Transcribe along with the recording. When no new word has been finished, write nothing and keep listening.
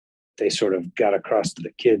they sort of got across to the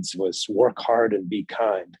kids was work hard and be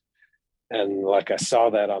kind. And like I saw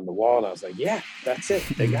that on the wall and I was like, yeah, that's it.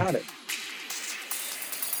 They got it.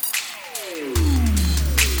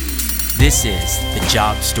 This is the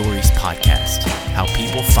Job Stories Podcast, how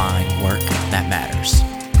people find work that matters.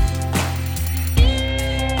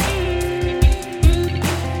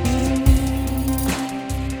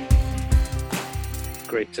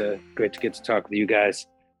 Great to get to talk with you guys.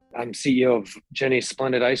 I'm CEO of Jenny's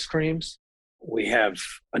Splendid Ice Creams. We have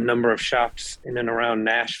a number of shops in and around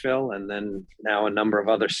Nashville, and then now a number of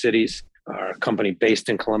other cities. Our company based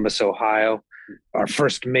in Columbus, Ohio. Our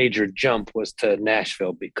first major jump was to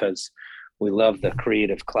Nashville because we love the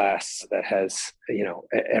creative class that has,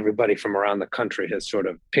 everybody from around the country has sort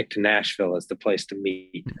of picked Nashville as the place to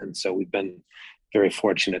meet. And so we've been very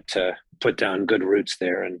fortunate to put down good roots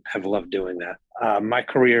there and have loved doing that. My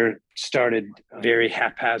career started a very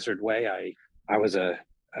haphazard way. I was a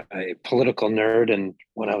political nerd, and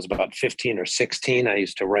when I was about 15 or 16, I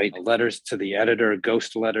used to write letters to the editor,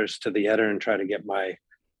 ghost letters to the editor, and try to get my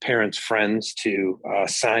parents' friends to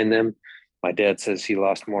sign them. My dad says he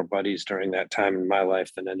lost more buddies during that time in my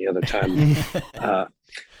life than any other time.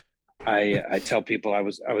 I tell people I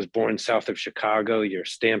was born south of Chicago. You're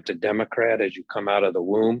stamped a Democrat as you come out of the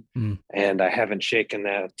womb. And I haven't shaken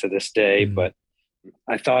that to this day, but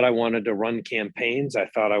I thought I wanted to run campaigns. I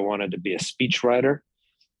thought I wanted to be a speechwriter.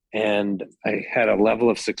 And I had a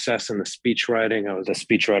level of success in the speech writing. I was a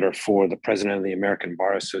speechwriter for the president of the American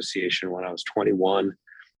Bar Association when I was 21.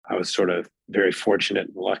 I was sort of very fortunate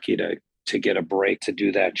and lucky to get a break to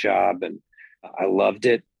do that job. And I loved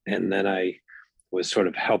it. And then I was sort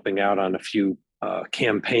of helping out on a few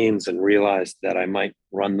campaigns and realized that I might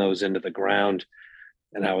run those into the ground.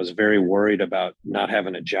 And I was very worried about not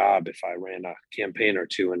having a job if I ran a campaign or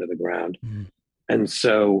two into the ground. And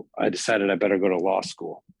so I decided I better go to law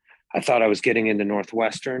school. I thought I was getting into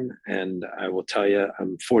Northwestern, and I will tell you,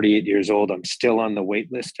 I'm 48 years old. I'm still on the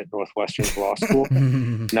wait list at Northwestern's law school.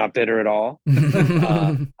 Not bitter at all.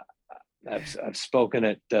 I've spoken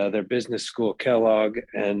at their business school, Kellogg,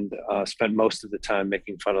 and spent most of the time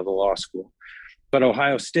making fun of the law school. But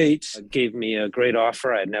Ohio State gave me a great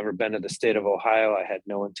offer. I had never been to the state of Ohio. I had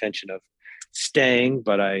no intention of staying,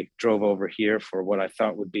 but I drove over here for what I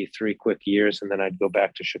thought would be 3 quick years, and then I'd go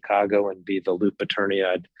back to Chicago and be the loop attorney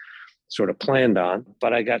I'd sort of planned on.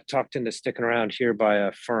 But I got talked into sticking around here by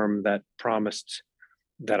a firm that promised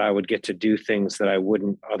that I would get to do things that I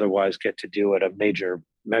wouldn't otherwise get to do at a major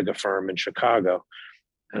mega firm in Chicago.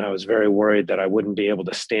 And I was very worried that I wouldn't be able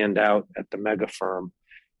to stand out at the mega firm,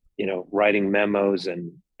 writing memos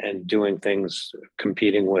and doing things,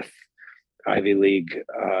 competing with Ivy League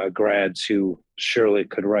grads who surely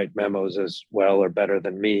could write memos as well or better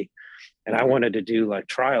than me. And I wanted to do like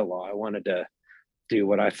trial law. I wanted to do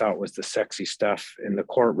what I thought was the sexy stuff in the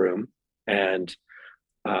courtroom. And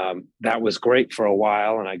that was great for a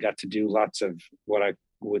while. And I got to do lots of what I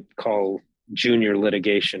would call junior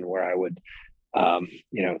litigation, where I would,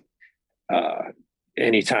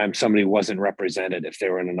 anytime somebody wasn't represented, if they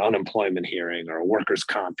were in an unemployment hearing or a workers'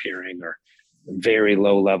 comp hearing or very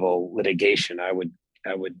low level litigation, I would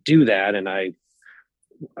do that. And I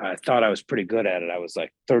thought I was pretty good at it. I was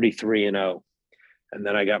like 33-0. And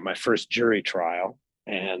then I got my first jury trial,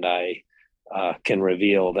 and I can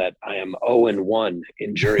reveal that I am 0-1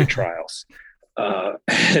 in jury trials.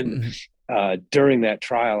 During that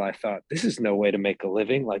trial, I thought, this is no way to make a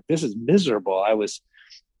living. Like, this is miserable. I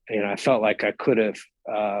felt like I could have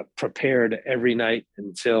prepared every night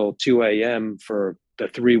until 2 a.m. for the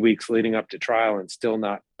 3 weeks leading up to trial and still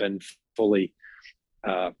not been fully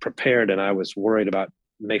prepared. And I was worried about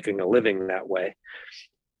making a living that way.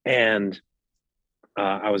 And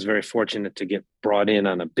I was very fortunate to get brought in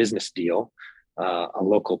on a business deal. A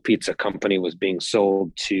local pizza company was being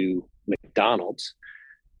sold to McDonald's.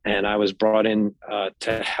 And I was brought in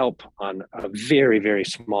to help on a very, very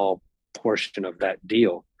small portion of that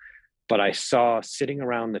deal. But I saw sitting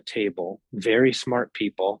around the table, very smart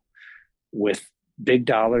people with big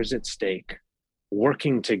dollars at stake,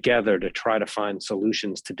 working together to try to find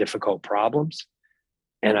solutions to difficult problems.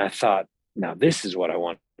 And I thought, now this is what I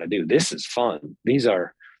want to do. This is fun. These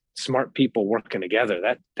are smart people working together.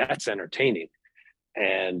 That's entertaining.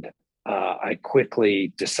 And I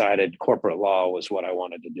quickly decided corporate law was what I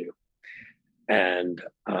wanted to do. And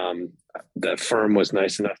the firm was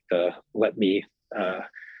nice enough to let me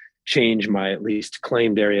change my at least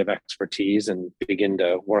claimed area of expertise and begin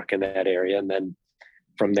to work in that area. And then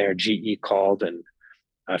from there, GE called, and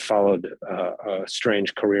I followed a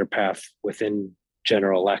strange career path within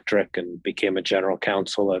General Electric and became a general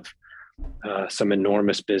counsel of some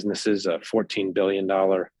enormous businesses, a $14 billion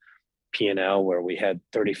P&L where we had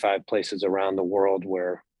 35 places around the world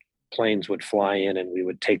where planes would fly in and we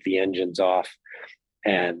would take the engines off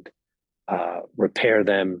and repair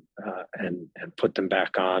them and put them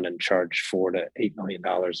back on and charge $4 to $8 million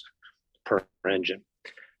per engine.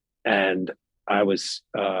 And I was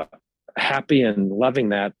happy and loving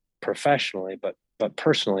that professionally, but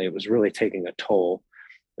personally, it was really taking a toll.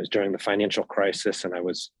 It was during the financial crisis, and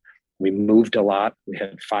we moved a lot. We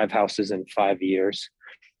had 5 houses in 5 years.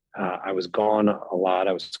 I was gone a lot.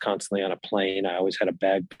 I was constantly on a plane. I always had a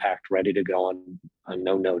bag packed, ready to go on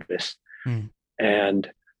no notice. And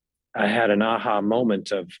I had an aha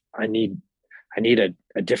moment of I need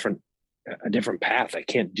a different path. I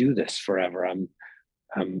can't do this forever.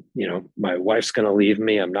 My wife's going to leave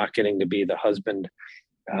me. I'm not getting to be the husband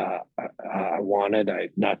I wanted. I'm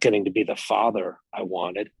not getting to be the father I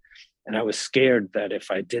wanted. And I was scared that if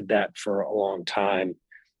I did that for a long time,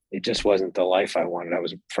 it just wasn't the life I wanted. I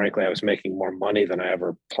was making more money than I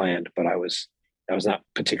ever planned, but I was not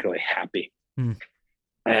particularly happy.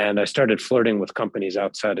 And I started flirting with companies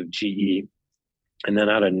outside of GE. And then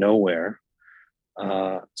out of nowhere,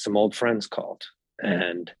 some old friends called,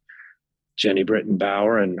 and Jenny Britton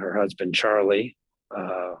Bauer and her husband, Charlie,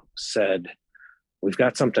 said, we've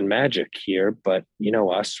got something magic here, but you know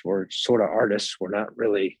us, we're sort of artists. We're not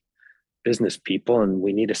really business people, and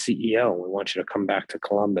we need a CEO. We want you to come back to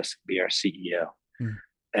Columbus and be our CEO.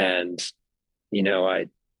 And,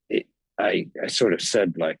 I sort of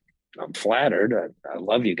said, like, I'm flattered. I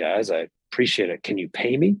love you guys. I appreciate it. Can you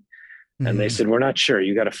pay me? And they said, we're not sure.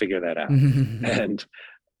 You got to figure that out. And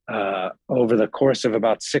over the course of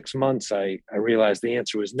about 6 months, I realized the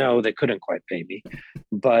answer was no, they couldn't quite pay me,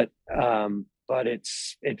 but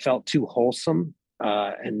it felt too wholesome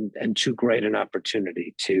and too great an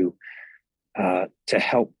opportunity to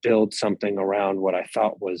help build something around what I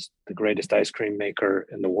thought was the greatest ice cream maker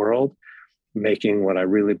in the world, making what I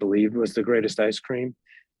really believed was the greatest ice cream.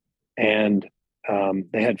 And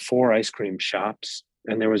they had 4 ice cream shops,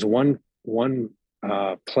 and there was one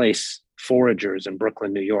place, Foragers in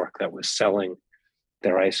Brooklyn, New York, that was selling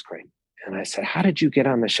their ice cream. And I said, how did you get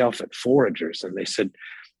on the shelf at Foragers? And they said,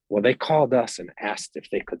 well, they called us and asked if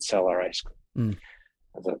they could sell our ice cream.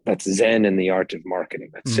 That's Zen in the art of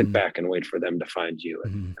marketing. That's sit back and wait for them to find you.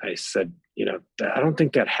 And I said, I don't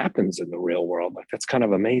think that happens in the real world. Like, that's kind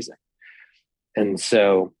of amazing. And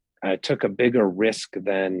so I took a bigger risk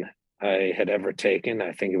than I had ever taken.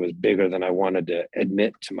 I think it was bigger than I wanted to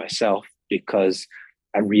admit to myself, because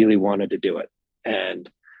I really wanted to do it. And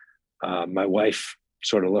my wife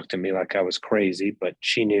sort of looked at me like I was crazy, but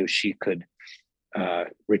she knew she could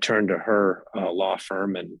return to her law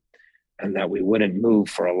firm and that we wouldn't move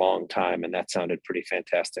for a long time. And that sounded pretty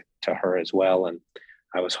fantastic to her as well. And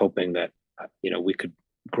I was hoping that, we could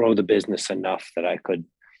grow the business enough that I could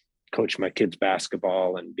coach my kids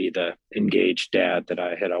basketball and be the engaged dad that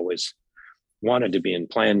I had always wanted to be and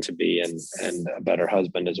planned to be, and a better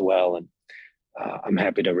husband as well. And I'm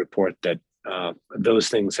happy to report that those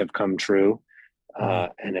things have come true.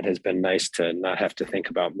 And it has been nice to not have to think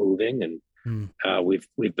about moving. And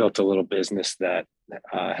we've built a little business that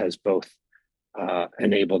has both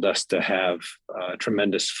enabled us to have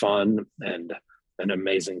tremendous fun and an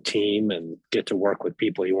amazing team and get to work with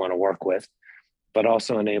people you want to work with, but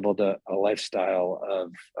also enabled a lifestyle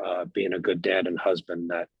of being a good dad and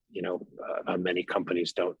husband that, many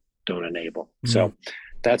companies don't enable. So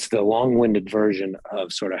that's the long-winded version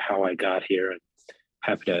of sort of how I got here. And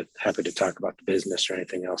happy to talk about the business or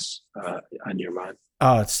anything else on your mind.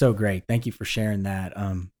 Oh, it's so great. Thank you for sharing that.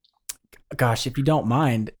 Gosh, if you don't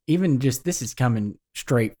mind, even just this is coming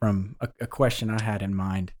straight from a question I had in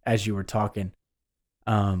mind as you were talking,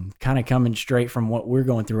 kind of coming straight from what we're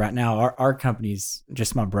going through right now. Our company's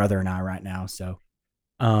just my brother and I right now. So,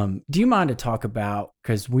 do you mind to talk about,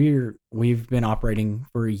 because we've been operating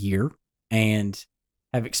for a year and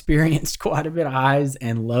have experienced quite a bit of highs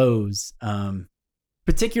and lows,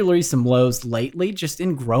 particularly some lows lately, just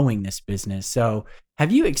in growing this business. So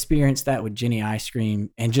have you experienced that with Jenny Ice Cream,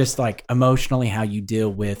 and just like emotionally how you deal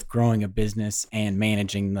with growing a business and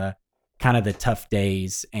managing the kind of the tough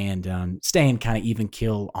days and staying kind of even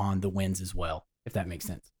keel on the wins as well, if that makes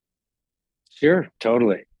sense? Sure,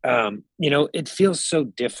 totally. It feels so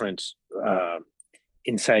different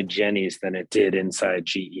inside Jenny's than it did inside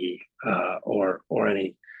GE or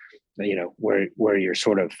any, where you're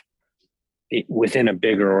sort of within a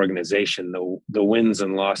bigger organization. The wins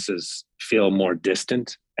and losses feel more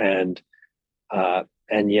distant, and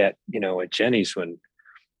yet, at Jenny's, when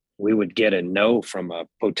we would get a no from a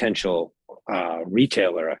potential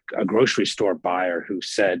retailer, a grocery store buyer who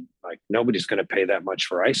said, like, nobody's going to pay that much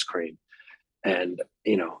for ice cream. And,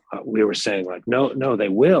 we we were saying like, no, they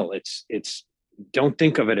will. It's don't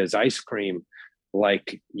think of it as ice cream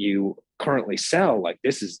like you currently sell. Like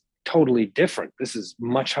this is totally different. This is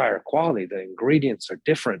much higher quality. The ingredients are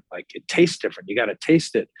different. Like it tastes different. You got to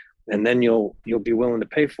taste it, and then you'll be willing to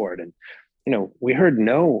pay for it. And we heard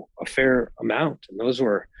no a fair amount, and those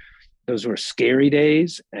were scary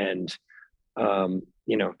days. And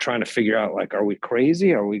trying to figure out like, are we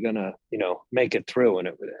crazy? Are we gonna make it through? And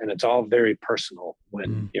it's all very personal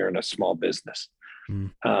when you're in a small business.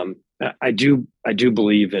 I do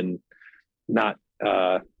believe in not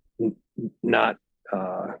not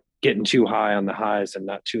getting too high on the highs and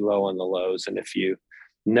not too low on the lows. And if you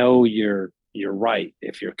know you're right,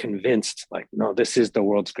 if you're convinced like, no, this is the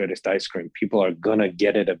world's greatest ice cream, people are gonna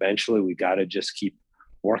get it eventually, we got to just keep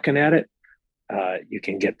working at it. You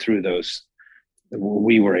can get through those.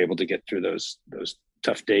 We were able to get through those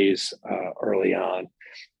tough days early on,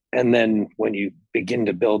 and then when you begin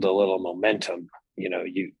to build a little momentum,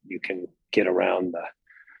 you can get around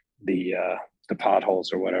the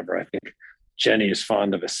potholes or whatever. I think Jenny is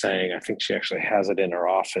fond of a saying. I think she actually has it in her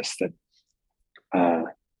office that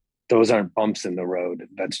those aren't bumps in the road.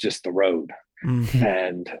 That's just the road. Mm-hmm.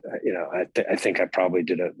 And I think I probably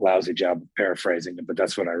did a lousy job of paraphrasing it, but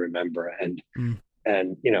that's what I remember. And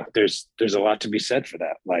there's a lot to be said for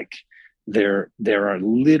that. Like there are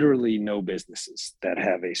literally no businesses that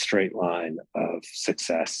have a straight line of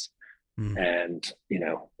success. And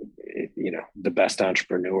the best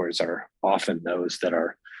entrepreneurs are often those that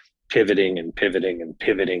are pivoting and pivoting and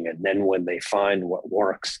pivoting, and then when they find what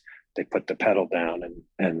works, they put the pedal down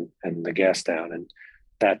and the gas down. And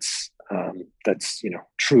that's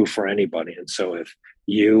true for anybody. And so if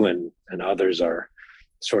you and others are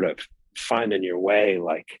sort of finding your way,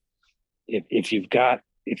 like if you've got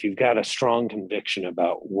a strong conviction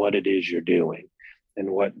about what it is you're doing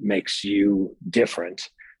and what makes you different,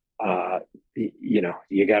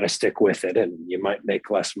 you got to stick with it. And you might make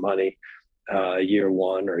less money year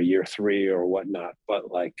one or year three or whatnot, but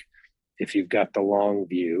like if you've got the long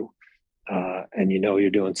view and you're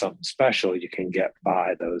doing something special, you can get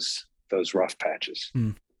by those rough patches.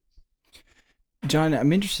 John,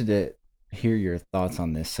 I'm interested to hear your thoughts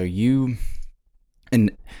on this. So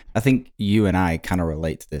and I think you and I kind of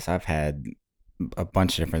relate to this. I've had a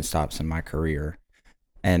bunch of different stops in my career.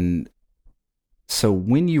 And so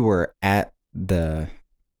when you were at the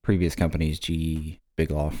previous company's GE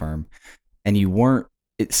big law firm, and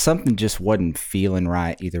something just wasn't feeling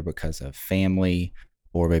right, either because of family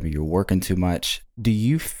or maybe you're working too much. Do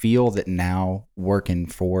you feel that now working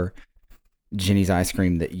for Jenny's Ice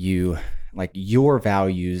Cream that your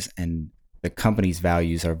values and the company's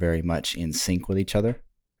values are very much in sync with each other?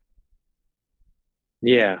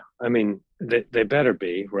 Yeah. I mean, they better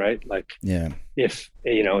be, right? Like, yeah. If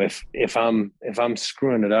I'm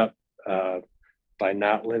screwing it up by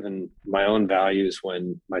not living my own values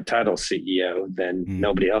when my title's CEO, then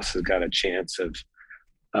nobody else has got a chance of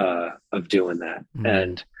doing that.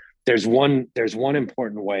 And there's one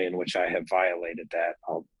important way in which I have violated that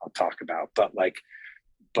I'll talk about, but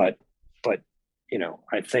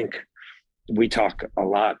I think we talk a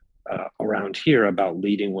lot around here about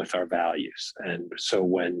leading with our values. And so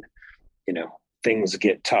when things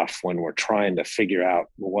get tough, when we're trying to figure out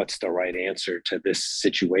what's the right answer to this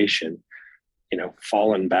situation,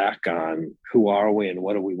 falling back on who are we and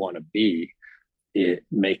what do we want to be, it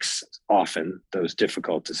makes often those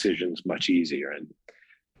difficult decisions much easier.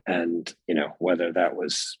 And whether that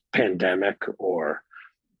was pandemic or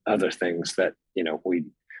other things that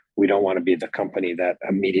we don't want to be the company that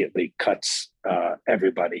immediately cuts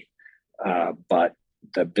everybody, but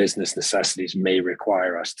the business necessities may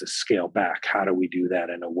require us to scale back. How do we do that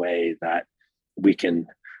in a way that we can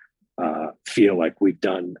feel like we've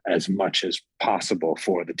done as much as possible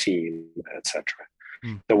for the team, et cetera?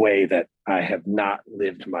 The way that I have not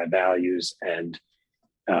lived my values and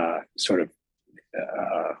I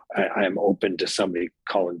am open to somebody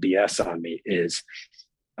calling BS on me is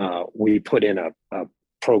we put in a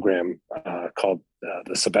program called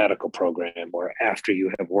the sabbatical program, where after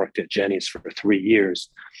you have worked at Jenny's for 3 years,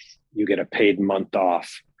 you get a paid month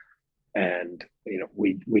off. And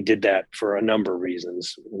we did that for a number of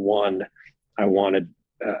reasons. One, I wanted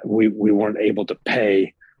we weren't able to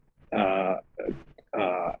pay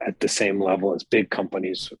at the same level as big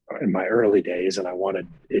companies in my early days, and I wanted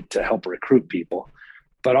it to help recruit people.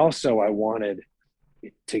 But also I wanted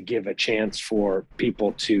to give a chance for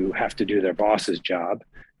people to have to do their boss's job,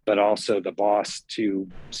 but also the boss to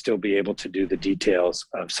still be able to do the details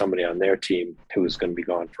of somebody on their team who is going to be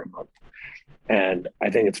gone for a month. And I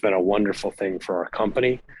think it's been a wonderful thing for our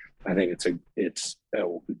company. I think it's a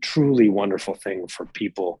truly wonderful thing for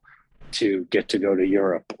people to get to go to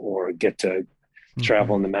Europe or get to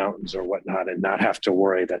travel in the mountains or whatnot, and not have to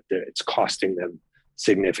worry that it's costing them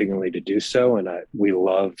significantly to do so. And we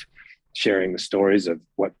love sharing the stories of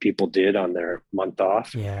what people did on their month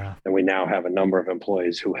off. Yeah. And we now have a number of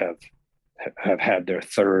employees who have had their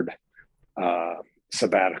third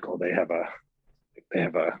sabbatical. They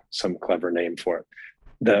have some clever name for it.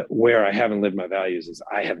 Where I haven't lived my values is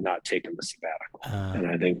I have not taken the sabbatical. And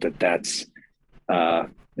I think that's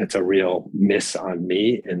a real miss on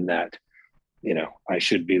me, in that, I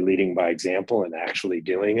should be leading by example and actually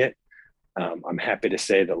doing it. I'm happy to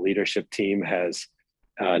say the leadership team has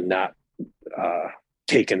not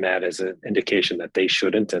taken that as an indication that they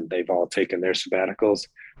shouldn't, and they've all taken their sabbaticals.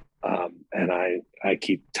 And I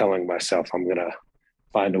keep telling myself I'm going to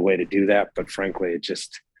find a way to do that. But frankly, it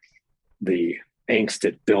just, the angst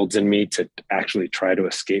it builds in me to actually try to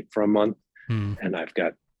escape for a month. And I've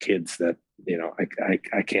got kids that,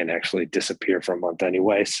 I can't actually disappear for a month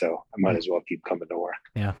anyway. So I might as well keep coming to work.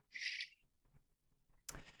 Yeah.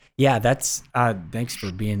 Yeah. That's, thanks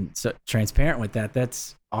for being so transparent with that.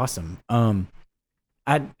 That's awesome.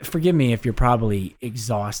 Forgive me if you're probably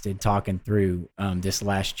exhausted talking through this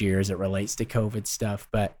last year as it relates to COVID stuff,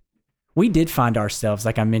 but we did find ourselves,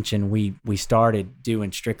 like I mentioned, we started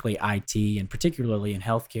doing strictly IT and particularly in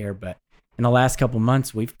healthcare, but in the last couple of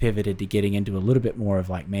months, we've pivoted to getting into a little bit more of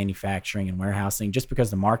like manufacturing and warehousing, just because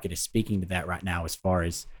the market is speaking to that right now as far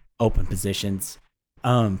as open positions.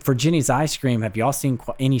 For Jenny's Ice Cream, have y'all seen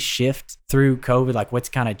any shift through COVID? Like, what's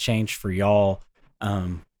kind of changed for y'all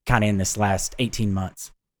kind of in this last 18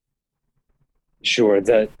 months? Sure.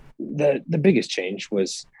 The biggest change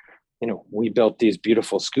was, we built these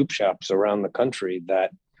beautiful scoop shops around the country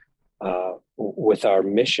that, with our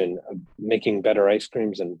mission of making better ice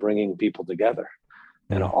creams and bringing people together.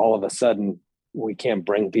 And all of a sudden we can't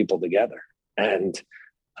bring people together. And,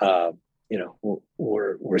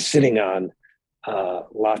 we're sitting on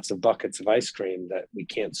lots of buckets of ice cream that we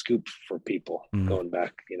can't scoop for people going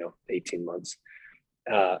back, 18 months.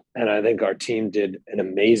 And I think our team did an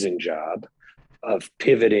amazing job of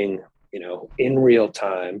pivoting, in real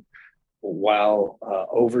time while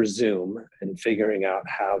over Zoom, and figuring out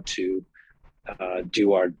how to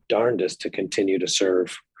do our darndest to continue to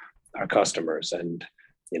serve our customers. And,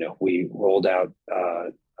 we rolled out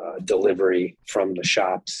delivery from the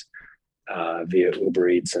shops via Uber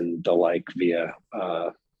Eats and the like via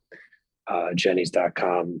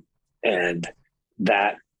Jennys.com. And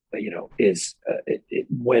that, is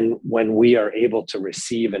when we are able to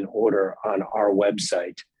receive an order on our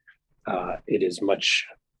website, it is much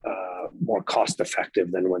more cost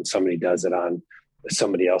effective than when somebody does it on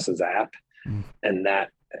somebody else's app. And that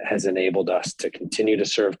has enabled us to continue to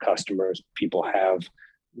serve customers. People have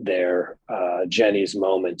their Jenny's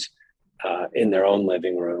moment in their own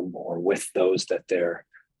living room or with those that they're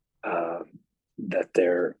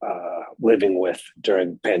living with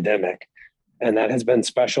during the pandemic. And that has been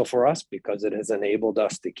special for us because it has enabled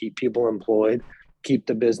us to keep people employed, keep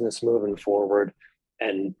the business moving forward.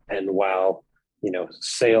 And while,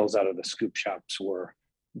 sales out of the scoop shops were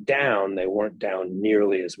down, they weren't down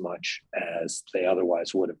nearly as much as they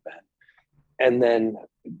otherwise would have been. And then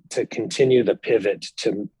to continue the pivot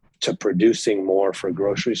to producing more for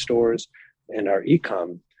grocery stores and our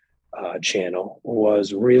e-com channel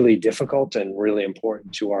was really difficult and really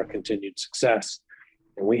important to our continued success.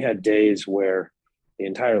 And we had days where the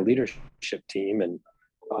entire leadership team and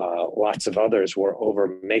lots of others were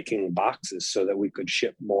over making boxes so that we could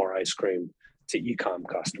ship more ice cream to e-com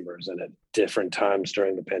customers. And at different times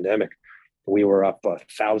during the pandemic, we were up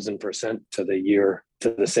 1,000% to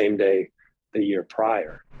the same day the year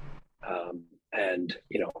prior. And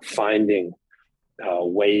finding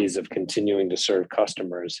ways of continuing to serve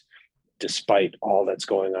customers despite all that's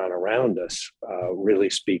going on around us really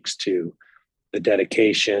speaks to the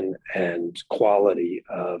dedication and quality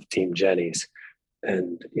of Team Jenny's.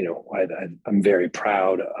 And, I'm very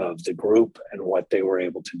proud of the group and what they were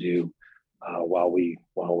able to do while we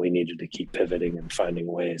needed to keep pivoting and finding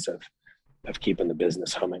ways of keeping the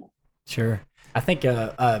business humming. Sure. I think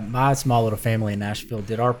my small little family in Nashville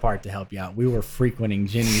did our part to help you out. We were frequenting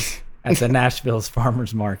Jenny's at the Nashville's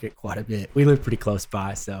farmers market quite a bit. We live pretty close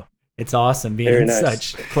by, so it's awesome being in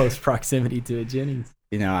such close proximity to a Jenny's.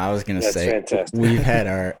 I was going to say, fantastic. We've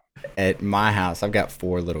had at my house, I've got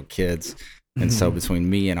 4 little kids. And so between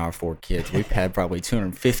me and our 4 kids, we've had probably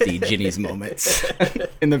 250 Jenny's moments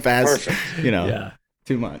in the past,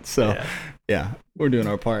 2 months. So yeah, we're doing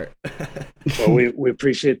our part. Well, we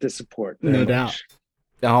appreciate the support. No doubt.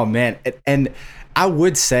 Oh man. And I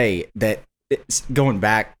would say that it's going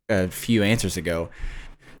back a few answers ago,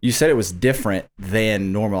 you said it was different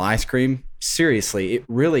than normal ice cream. Seriously, it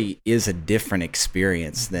really is a different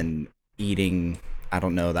experience than eating, I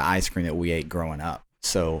don't know, the ice cream that we ate growing up.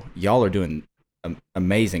 So y'all are doing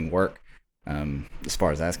amazing work as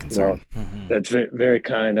far as that's Well, concerned. that's very, very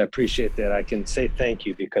kind. I appreciate that. I can say thank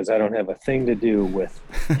you because I don't have a thing to do with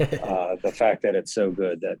the fact that it's so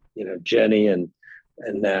good that, Jenny and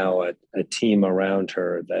now a team around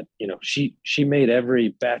her that, she made every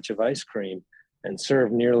batch of ice cream and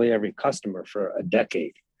served nearly every customer for a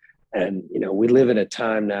decade. And, we live in a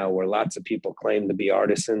time now where lots of people claim to be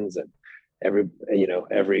artisans, and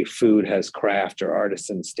every food has craft or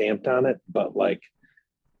artisan stamped on it. But like,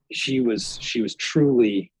 she was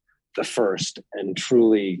truly the first and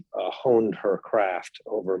truly honed her craft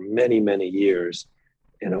over many, many years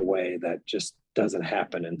in a way that just doesn't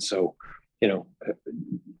happen. And so,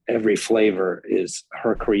 every flavor is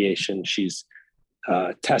her creation. She's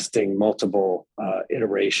testing multiple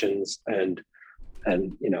iterations, and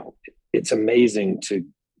it's amazing to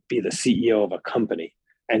be the CEO of a company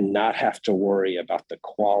and not have to worry about the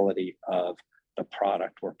quality of the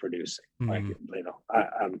product we're producing. Like,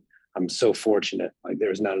 I'm so fortunate. Like,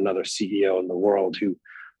 there's not another CEO in the world who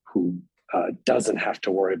doesn't have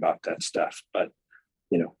to worry about that stuff. But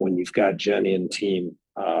when you've got Jenny and team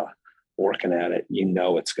working at it,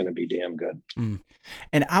 it's going to be damn good.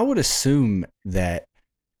 And I would assume that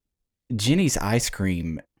Jenny's ice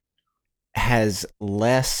cream has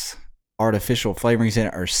less artificial flavorings in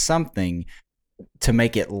it or something to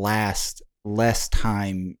make it last less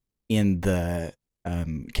time in the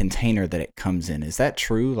container that it comes in. Is that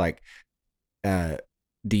true? Like,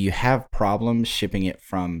 do you have problems shipping it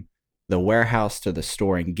from the warehouse to the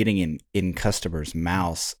store and getting in customers'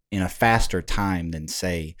 mouths in a faster time than,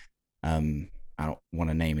 say, I don't want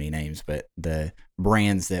to name any names, but the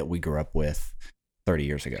brands that we grew up with 30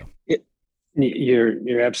 years ago?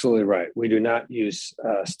 You're absolutely right. We do not use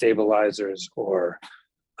stabilizers or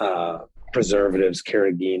preservatives,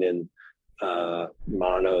 carrageenan,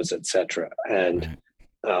 monos, etc. And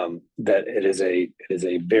that it is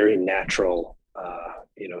a very natural,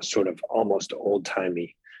 sort of almost old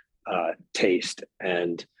timey taste,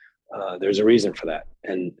 and there's a reason for that,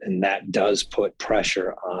 and that does put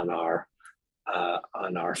pressure on our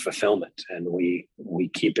fulfillment, and we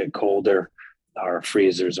keep it colder. Our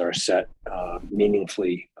freezers are set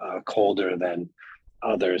meaningfully colder than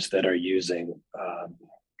others that are using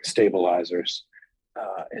stabilizers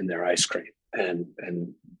in their ice cream,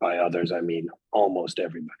 and by others I mean almost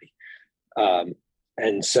everybody.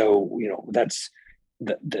 And so that's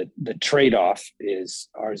the trade-off. Is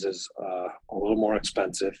ours is a little more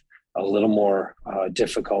expensive, a little more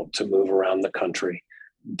difficult to move around the country,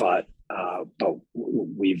 but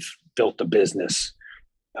we've built a business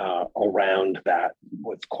around that,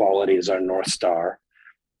 with quality as our North Star.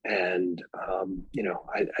 And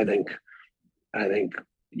I think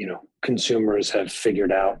consumers have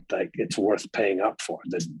figured out like it's worth paying up for.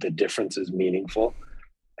 The difference is meaningful,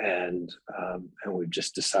 and we've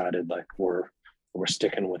just decided like we're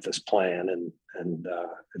sticking with this plan, and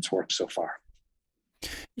it's worked so far.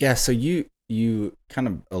 Yeah. So you kind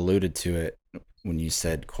of alluded to it when you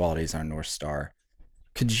said quality is our North Star.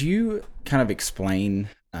 Could you kind of explain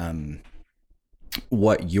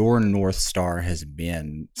what your North Star has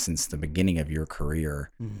been since the beginning of your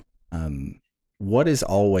career? What has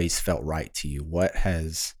always felt right to you? What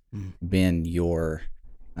has been your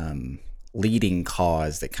leading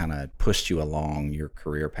cause that kind of pushed you along your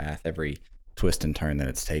career path, every twist and turn that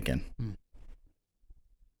it's taken?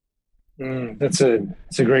 It's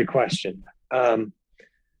a great question. I'm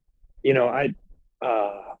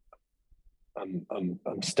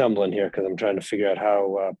stumbling here because I'm trying to figure out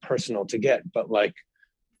how personal to get, but like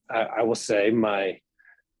I will say my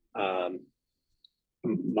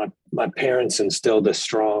parents instilled a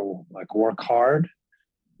strong like work hard,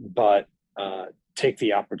 but take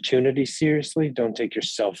the opportunity seriously. Don't take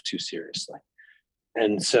yourself too seriously.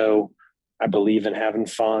 And so I believe in having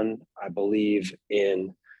fun. I believe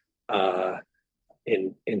in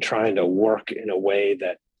trying to work in a way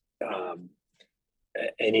that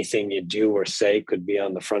anything you do or say could be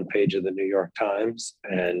on the front page of the New York Times,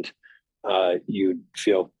 and you'd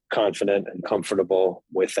feel confident and comfortable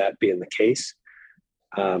with that being the case.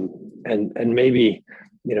 And maybe,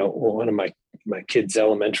 one of my kids'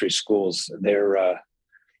 elementary schools, they're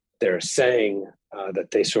saying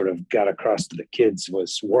that they sort of got across to the kids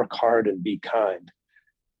was work hard and be kind.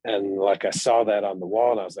 And like I saw that on the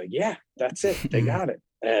wall, and I was like, yeah, that's it. They got it.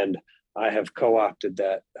 And I have co-opted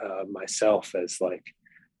that myself as like,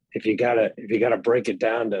 if you gotta break it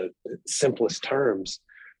down to simplest terms,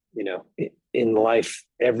 in life,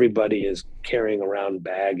 everybody is carrying around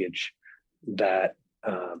baggage that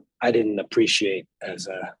I didn't appreciate as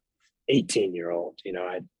a 18-year-old.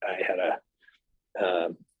 I had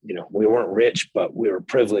we weren't rich, but we were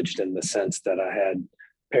privileged in the sense that I had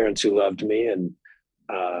parents who loved me and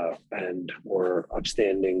were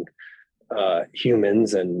upstanding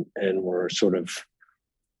humans and were sort of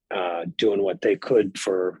doing what they could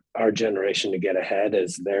for our generation to get ahead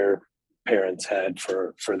as their parents had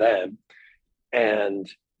for them. And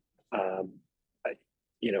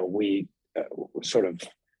we sort of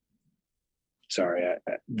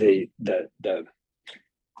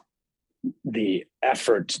the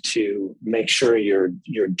effort to make sure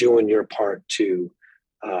you're doing your part to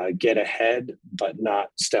get ahead but not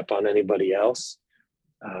step on anybody else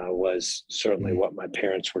was certainly what my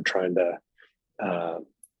parents were trying to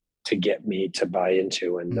get me to buy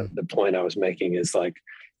into. And the point I was making is, like,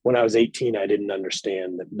 when I was 18, I didn't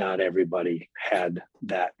understand that not everybody had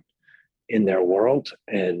that in their world.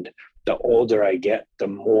 And the older I get, the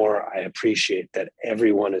more I appreciate that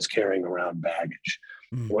everyone is carrying around baggage,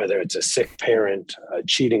 whether it's a sick parent, a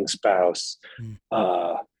cheating spouse,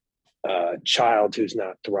 a child who's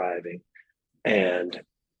not thriving. And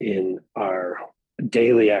in our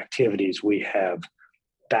daily activities, we have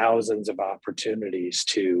thousands of opportunities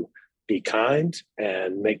to be kind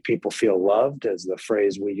and make people feel loved, as the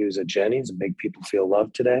phrase we use at Jenny's, make people feel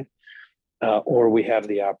loved today. Or we have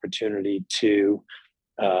the opportunity to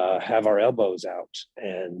have our elbows out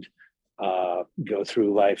and go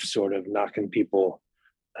through life sort of knocking people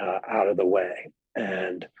out of the way.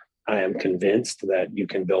 And I am convinced that you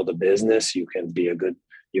can build a business, you can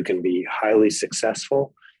be highly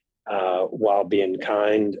successful while being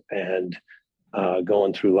kind and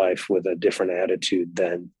going through life with a different attitude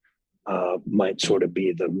than might sort of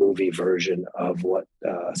be the movie version of what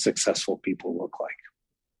successful people look like.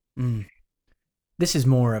 This is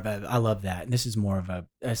more of I love that. And this is more of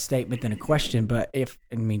a statement than a question, but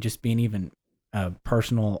just being even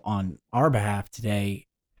personal on our behalf today,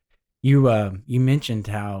 you mentioned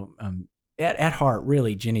how at heart,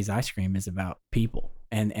 really, Jenny's Ice Cream is about people,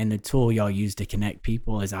 and the tool y'all use to connect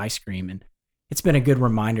people is ice cream. And it's been a good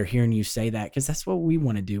reminder hearing you say that, because that's what we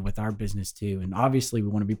want to do with our business too. And obviously we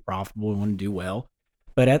want to be profitable, we want to do well,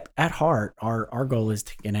 but at heart, our goal is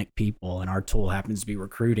to connect people, and our tool happens to be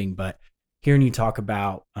recruiting. But hearing you talk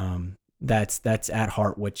about that's at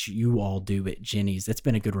heart what you all do at Jenny's, that's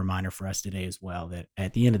been a good reminder for us today as well, that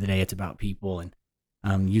at the end of the day, it's about people, and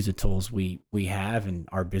use the tools we have in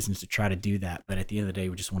our business to try to do that. But at the end of the day,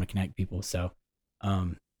 we just want to connect people. So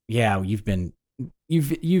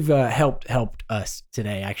you've helped us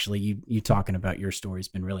today. Actually, you talking about your story has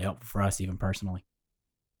been really helpful for us, even personally.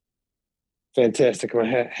 Fantastic. I'm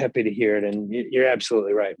happy to hear it. And you're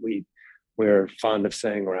absolutely right. We're fond of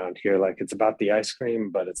saying around here, like, it's about the ice cream,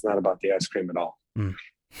 but it's not about the ice cream at all.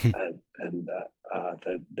 and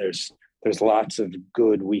there's lots of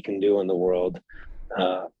good we can do in the world.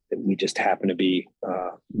 We just happen to be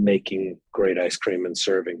making great ice cream and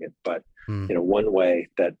serving it. But one way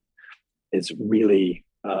that is really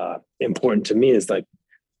important to me is, like,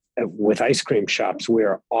 with ice cream shops, we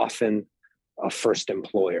are often a first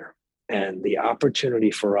employer, and the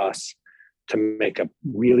opportunity for us to make a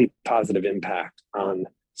really positive impact on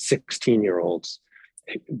 16-year-olds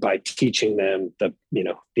by teaching them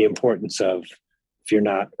the importance of, if you're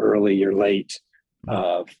not early, you're late,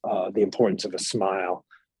 of the importance of a smile,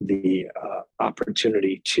 the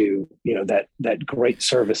opportunity to, that great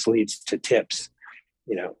service leads to tips.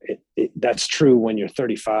 That's true when you're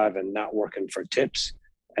 35 and not working for tips,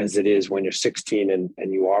 as it is when you're 16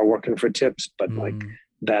 and you are working for tips. But like,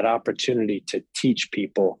 that opportunity to teach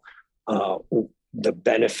people the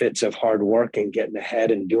benefits of hard work and getting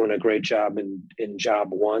ahead and doing a great job in job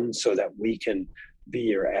one, so that we can be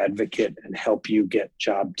your advocate and help you get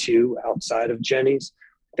job two outside of Jenny's.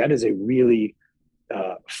 That is a really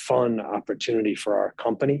fun opportunity for our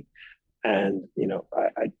company. And,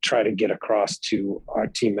 I try to get across to our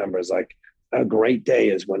team members, like, a great day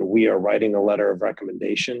is when we are writing a letter of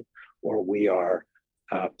recommendation, or we are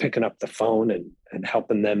picking up the phone and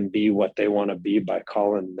helping them be what they want to be by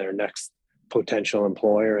calling their next potential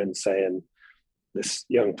employer and saying, this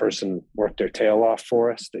young person worked their tail off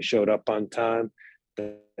for us. They showed up on time.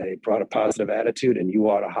 They brought a positive attitude, and you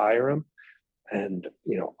ought to hire them. And,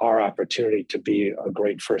 our opportunity to be a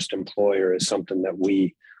great first employer is something that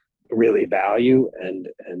we really value and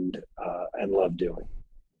love doing.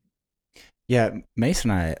 Yeah, Mason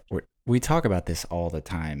and we talk about this all the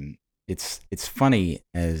time. It's funny,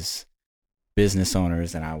 as business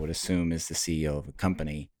owners, and I would assume as the CEO of a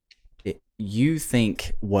company, you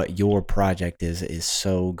think what your project is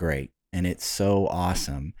so great and it's so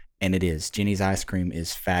awesome, and it is. Jenny's Ice Cream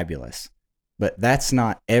is fabulous, but that's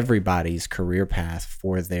not everybody's career path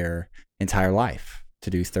for their entire life to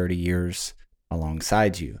do 30 years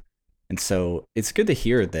alongside you. And so it's good to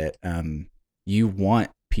hear that you want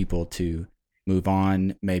people to move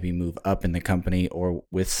on, maybe move up in the company, or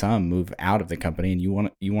with some move out of the company, and you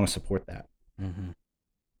want to support that. Mm-hmm.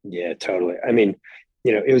 Yeah, totally. I mean,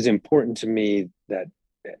 it was important to me that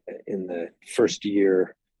in the first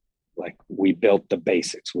year, like we built the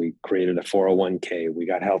basics. We created a 401k, we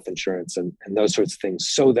got health insurance and those sorts of things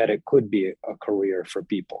so that it could be a career for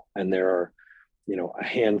people. And there are, a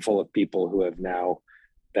handful of people who have now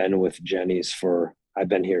been with Jenny's I've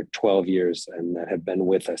been here 12 years and that have been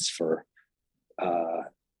with us for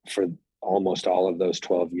almost all of those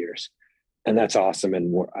 12 years. And that's awesome.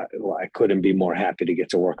 And I couldn't be more happy to get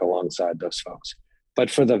to work alongside those folks. But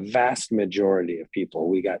for the vast majority of people,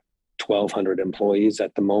 we got 1,200 employees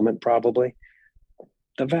at the moment, probably.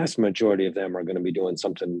 The vast majority of them are going to be doing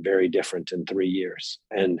something very different in 3 years.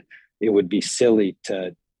 And it would be silly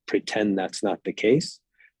to pretend that's not the case.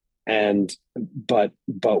 But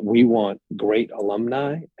we want great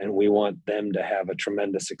alumni, and we want them to have a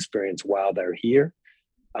tremendous experience while they're here.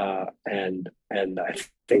 And I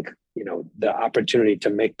think, the opportunity to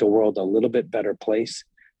make the world a little bit better place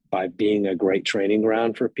by being a great training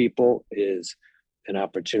ground for people is an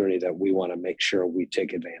opportunity that we want to make sure we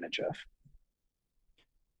take advantage of.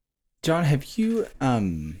 John, have you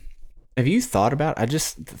thought about, I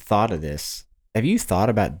just thought of this. Have you thought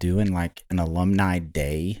about doing like an alumni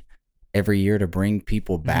day every year to bring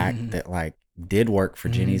people back that like did work for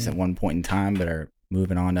Jenny's at one point in time but are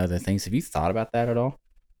moving on to other things? Have you thought about that at all?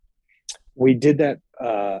 We did that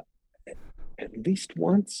at least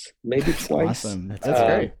once, maybe That's twice. awesome.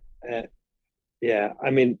 That's great. Yeah,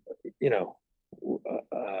 I mean,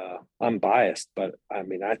 I'm biased, but I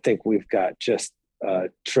mean, I think we've got just a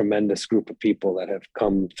tremendous group of people that have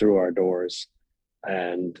come through our doors,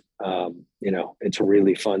 and it's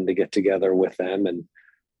really fun to get together with them,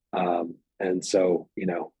 and so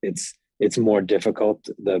it's more difficult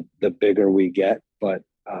the bigger we get, but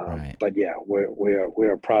Right. but yeah, we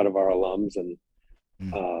are proud of our alums, and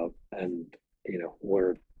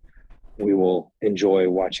we will enjoy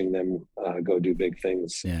watching them go do big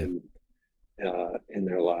things in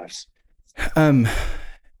their lives.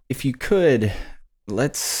 If you could,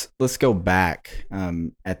 let's go back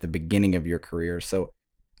at the beginning of your career. So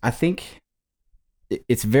I think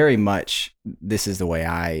it's very much, this is the way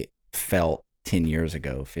I felt 10 years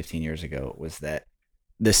ago, 15 years ago, was that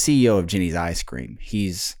the CEO of Jenny's Ice Cream,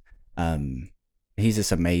 he's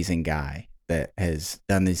this amazing guy that has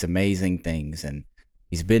done these amazing things, and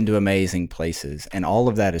he's been to amazing places, and all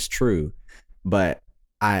of that is true. But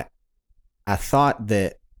I thought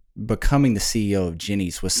that becoming the CEO of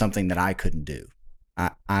Jenny's was something that I couldn't do.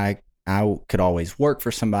 I could always work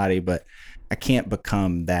for somebody, but I can't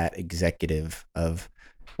become that executive of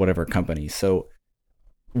whatever company. So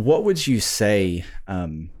what would you say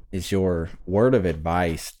is your word of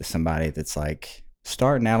advice to somebody that's like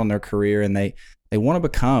starting out in their career and they want to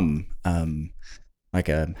become like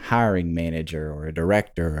a hiring manager or a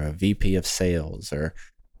director or a VP of sales or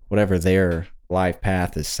whatever their life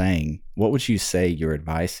path is saying? What would you say your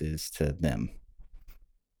advice is to them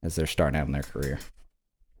as they're starting out in their career?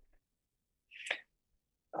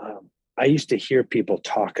 I used to hear people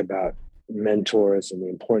talk about mentors and the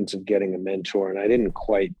importance of getting a mentor, and I didn't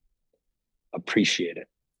quite appreciate it.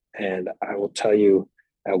 And I will tell you,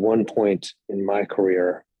 at one point in my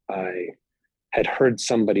career, I had heard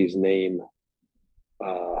somebody's name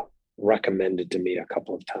recommended to me a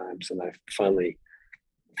couple of times, and I finally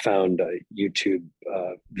found a YouTube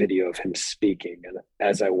video of him speaking. And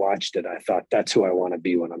as I watched it, I thought, that's who I want to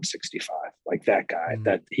be when I'm 65. Like that guy,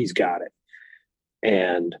 that he's got it.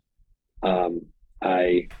 And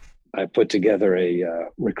I put together a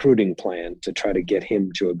recruiting plan to try to get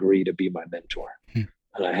him to agree to be my mentor.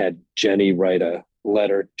 And I had Jenny write a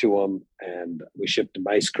letter to him, and we shipped him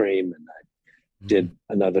ice cream, and I did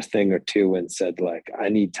another thing or two and said, like, I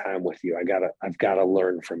need time with you. I've got to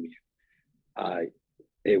learn from you.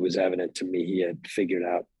 It was evident to me he had figured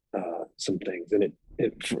out some things, and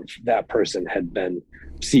that person had been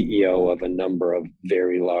CEO of a number of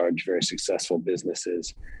very large, very successful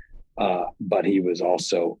businesses. But he was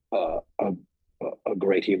also a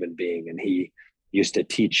great human being, and he used to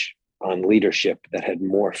teach on leadership that had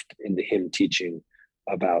morphed into him teaching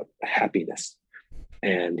about happiness.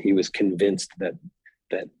 And he was convinced that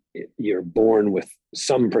you're born with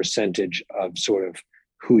some percentage of sort of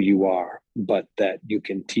who you are, but that you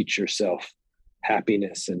can teach yourself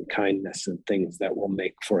happiness and kindness and things that will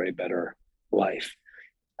make for a better life.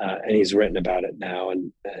 And he's written about it now,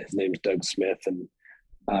 and his name's Doug Smith.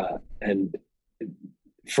 And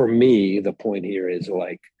for me, the point here is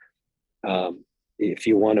like, if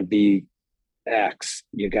you want to be X,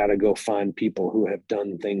 you got to go find people who have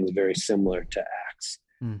done things very similar to X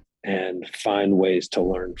and find ways to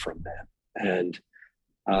learn from them. And,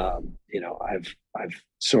 I've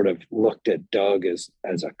sort of looked at Doug as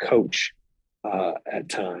a coach at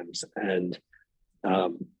times. And,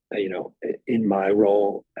 in my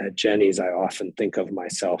role at Jenny's, I often think of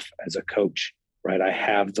myself as a coach, right? I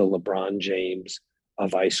have the LeBron James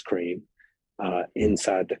of ice cream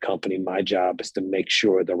inside the company. My job is to make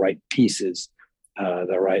sure the right pieces,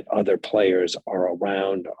 the right other players are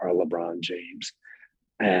around our LeBron James.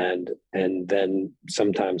 And then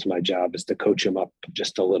sometimes my job is to coach them up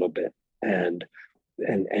just a little bit and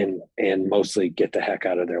mostly get the heck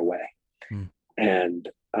out of their way. And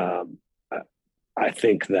I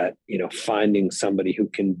think that, finding somebody who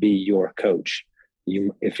can be your coach,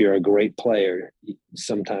 if you're a great player,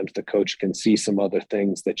 sometimes the coach can see some other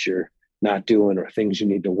things that you're not doing or things you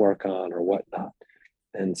need to work on or whatnot.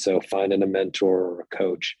 And so finding a mentor or a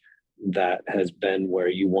coach that has been where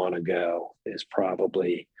you want to go is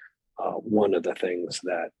probably one of the things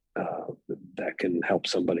that can help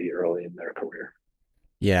somebody early in their career.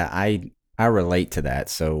 Yeah, I relate to that.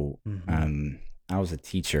 So I was a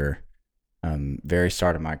teacher very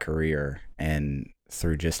start of my career, and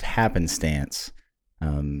through just happenstance,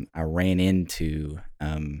 I ran into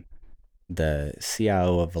the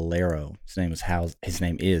CIO of Valero. His name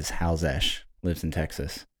is Halzesh, lives in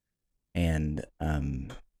Texas. And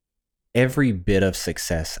every bit of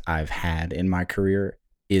success I've had in my career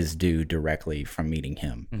is due directly from meeting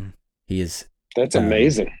him. He is that's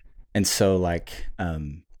amazing. And so like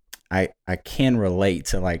I can relate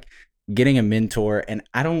to like getting a mentor, and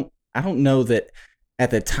I don't know that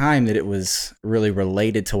at the time that it was really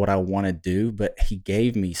related to what I want to do, but he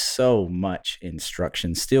gave me so much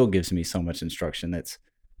instruction, still gives me so much instruction that's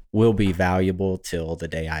will be valuable till the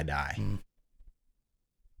day I die.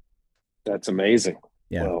 That's amazing.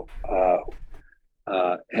 Yeah. Well,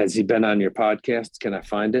 has he been on your podcast? Can I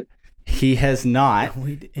find it? He has not,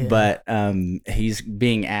 but he's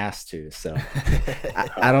being asked to. So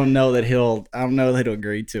I don't know that he'll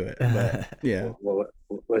agree to it. But yeah. Well,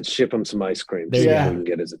 let's ship him some ice cream. Yeah. So we can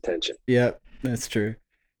get his attention. Yep, that's true.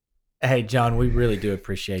 Hey, John, we really do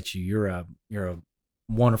appreciate you. You're a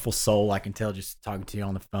wonderful soul. I can tell just talking to you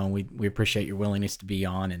on the phone. We appreciate your willingness to be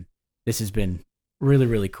on, and this has been really,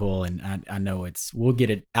 really cool. And I know we'll get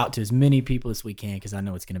it out to as many people as we can, because I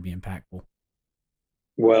know it's going to be impactful.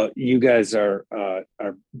 Well, you guys are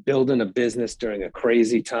building a business during a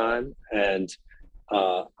crazy time, and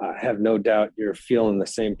I have no doubt you're feeling the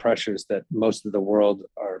same pressures that most of the world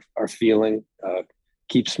are feeling.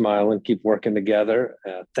 Keep smiling, keep working together.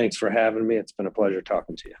 Thanks for having me. It's been a pleasure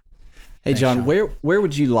talking to you. Hey, John, where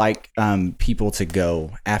would you like people to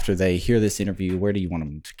go after they hear this interview? Where do you want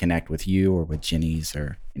them to connect with you or with Jenny's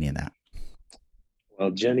or any of that?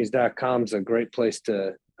 Well, Jennys.com is a great place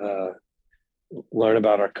to learn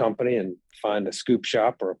about our company and find a scoop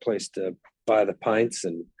shop or a place to buy the pints.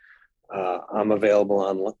 And I'm available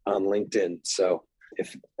on LinkedIn. So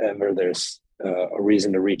if ever there's a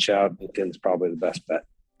reason to reach out, LinkedIn's probably the best bet.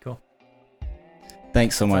 Cool.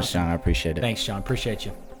 Thanks so much, John. I appreciate it. Thanks, John. Appreciate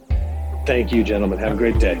you. Thank you, gentlemen. Have a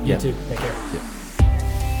great day. You too. Take care. Yeah.